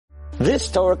This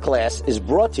Torah class is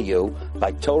brought to you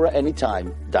by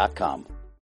TorahAnytime.com.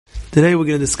 Today we're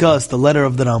going to discuss the letter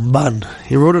of the Ramban.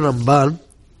 He wrote a Ramban.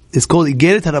 It's called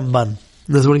Igeret HaRamban.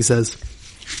 This is what he says.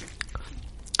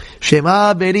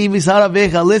 Shema beni misar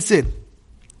avecha. Listen.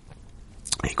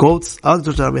 He quotes,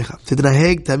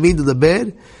 Titnaheg tamid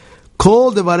ledaber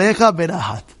kol devarecha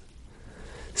benahat.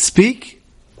 Speak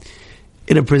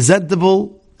in a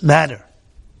presentable manner.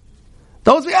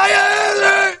 Don't speak.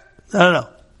 No.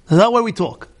 That's not where we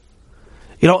talk.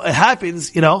 It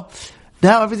happens, now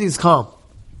everything is calm.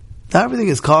 Now everything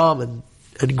is calm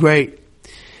and great.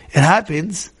 It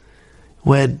happens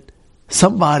when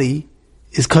somebody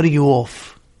is cutting you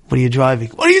off when you're driving.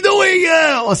 What are you doing?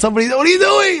 Or somebody, what are you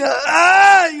doing?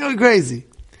 You're going crazy.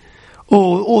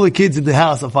 All the kids in the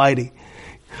house are fighting.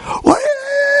 What?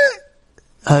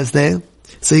 Understand?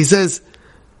 So he says,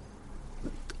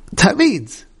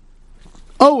 tamid,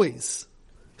 always,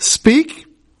 speak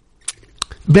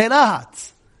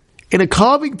benahat, in a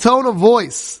calming tone of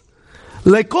voice.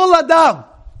 Lekol adam.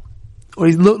 Or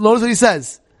notice what he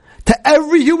says. To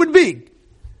every human being.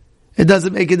 It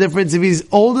doesn't make a difference if he's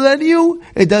older than you.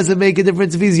 It doesn't make a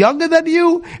difference if he's younger than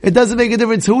you. It doesn't make a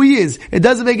difference who he is. It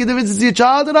doesn't make a difference if he's a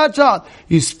child or not child.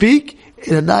 You speak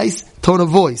in a nice tone of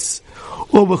voice.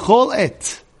 Ubechol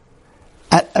et.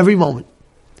 At every moment.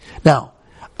 Now,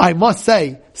 I must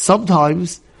say,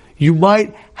 sometimes you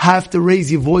might have to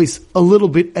raise your voice a little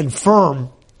bit and firm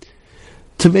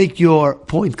to make your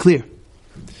point clear.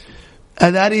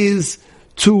 And that is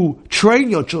to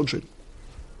train your children.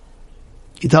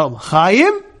 You tell them,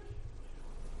 Chaim,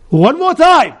 one more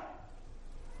time.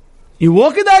 You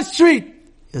walk in that street.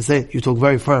 You say, you talk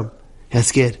very firm. You're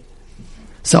scared.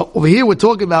 So over here we're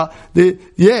talking about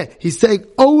he's saying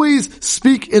always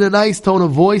speak in a nice tone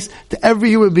of voice to every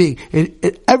human being, in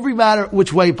every matter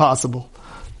which way possible.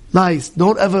 Nice.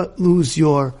 Don't ever lose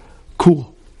your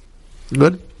cool.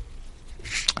 Good?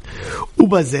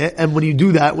 Ubazeh, and when you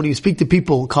do that, when you speak to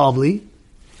people calmly,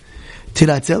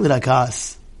 tinatzel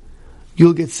irakas,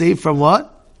 you'll get saved from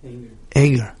what?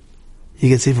 Anger. You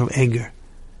get saved from anger.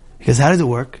 Because how does it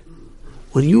work?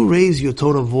 When you raise your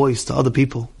tone of voice to other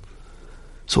people,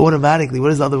 so automatically, what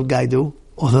does the other guy do?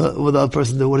 Or what the other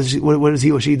person do? What does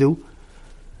he or she do?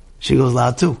 She goes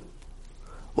loud too.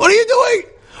 What are you doing?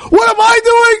 What am I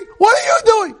doing? What are you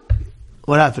doing?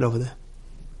 What happened over there?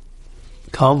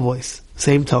 Calm voice.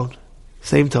 Same tone.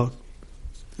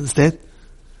 Understand?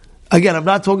 Again, I'm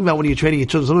not talking about when you're training your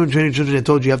children. Some of you training children, I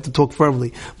told you have to talk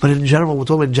firmly. But in general, we're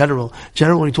talking in general.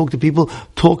 When you talk to people,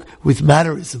 talk with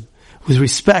mannerism, with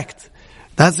respect.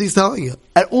 That's what he's telling you.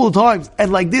 At all times.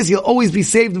 And like this, you'll always be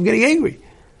saved from getting angry.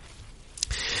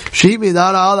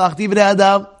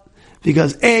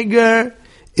 Because anger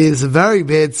is a very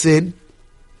bad sin.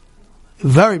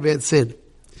 Very bad sin.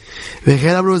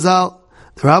 The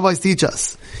rabbis teach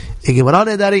us. Anybody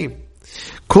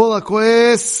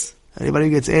who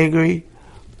gets angry,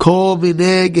 a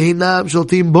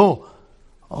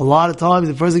lot of times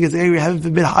the person gets angry, heaven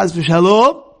forbid, Haz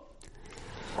v'shalom,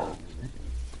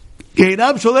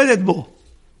 Gehinam sholetet bo.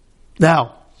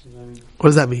 Now, what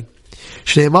does that mean?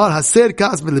 Shneimar haser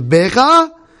kas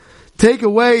melebecha, take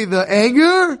away the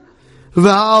anger,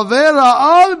 v'ha'aver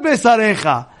ra'al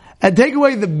besarecha, and take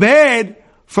away the bad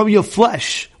from your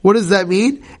flesh. What does that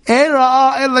mean? En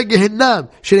ra'a ela gehinam,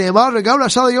 shneimar regam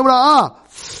rashal yom ra'a.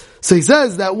 So he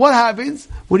says that what happens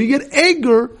when you get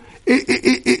anger,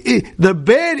 the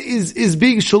bad is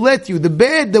being sholet you.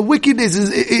 The wickedness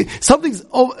something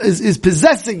is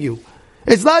possessing you.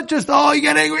 It's not just, you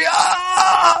get angry,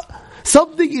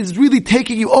 something is really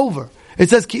taking you over.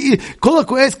 It says, you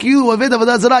are as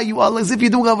if you're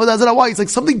doing avodah zarah. Why? It's like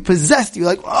something possessed you.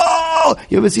 Like,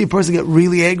 you ever see a person get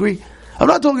really angry? I'm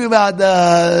not talking about,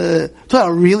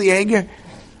 really anger.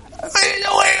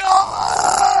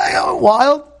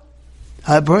 Wild.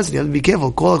 A person, you have to be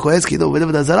careful.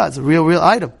 It's a real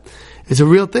item. It's a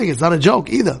real thing. It's not a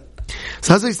joke either.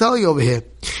 So that's what he's telling you over here.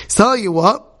 He's telling you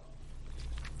what?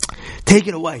 Take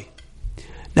it away.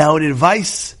 Now, an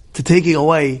advice to taking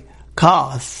away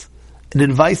chaos, an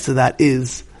advice to that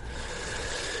is,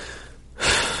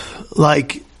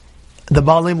 like, the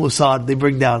Baalei Musar, they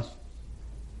bring down.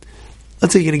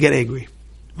 Let's say you're going to get angry.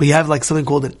 But you have like something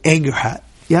called an anger hat.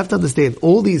 You have to understand,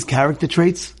 all these character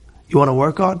traits you want to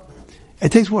work on,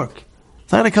 it takes work.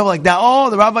 It's not going to come like that.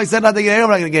 The rabbi said not to get angry, I'm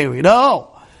not going to get angry. No.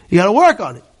 You got to work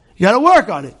on it. It's not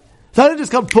going to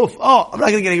just come poof. I'm not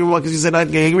going to get angry because you said not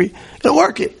to get angry. You got to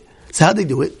work it. So how'd they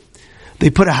do it? They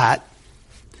put a hat.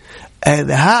 And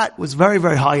the hat was very,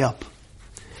 very high up.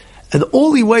 And the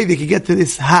only way they could get to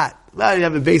this hat, now you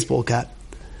have a baseball cap.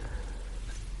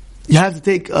 You have to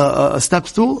take a step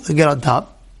stool and get on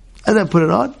top. and then put it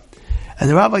on. And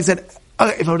the rabbi said,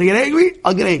 okay, if I'm going to get angry,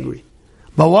 I'll get angry.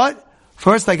 But what?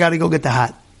 First I got to go get the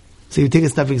hat. So you take a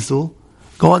stepping stool,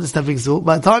 go on the stepping stool.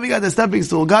 By the time you got the stepping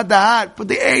stool, got the hat, put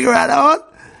the anger hat on,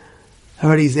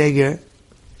 already his anger,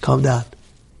 calm down.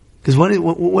 Because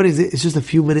what is it? It's just a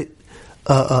few minute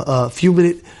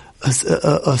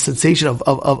sensation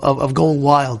of going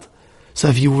wild. So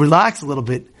if you relax a little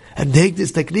bit and take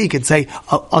this technique and say,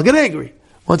 I'll get angry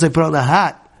once I put on the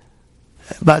hat.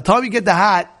 By the time you get the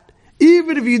hat,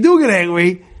 even if you do get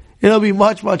angry, it'll be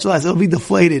much, much less. It'll be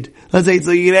deflated. Let's say,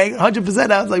 so you get angry 100%,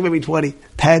 now it's like maybe 20,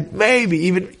 10, maybe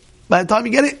even. By the time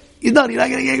you get it, you're done. You're not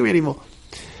getting angry anymore.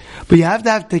 But you have to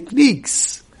have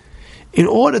techniques in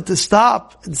order to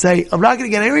stop and say, I'm not going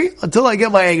to get angry until I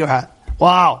get my anger hat.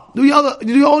 Wow. Do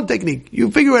your own technique. You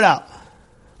figure it out.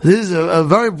 This is a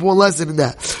very important lesson in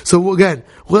that. So again,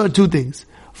 we'll learn two things.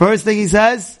 First thing he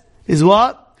says is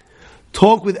what?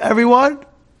 Talk with everyone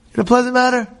in a pleasant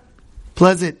manner.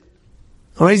 Pleasant.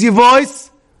 Raise your voice.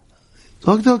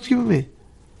 Talk to me.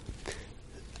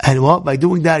 And what? By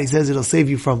doing that, he says it'll save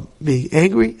you from being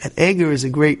angry. And anger is a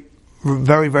great,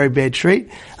 very, very bad trait.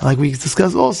 And like we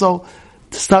discussed also,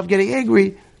 to stop getting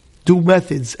angry, do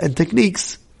methods and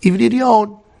techniques, even in your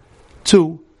own,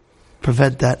 to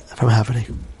prevent that from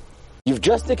happening. You've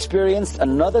just experienced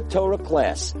another Torah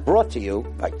class brought to you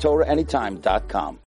by TorahAnytime.com.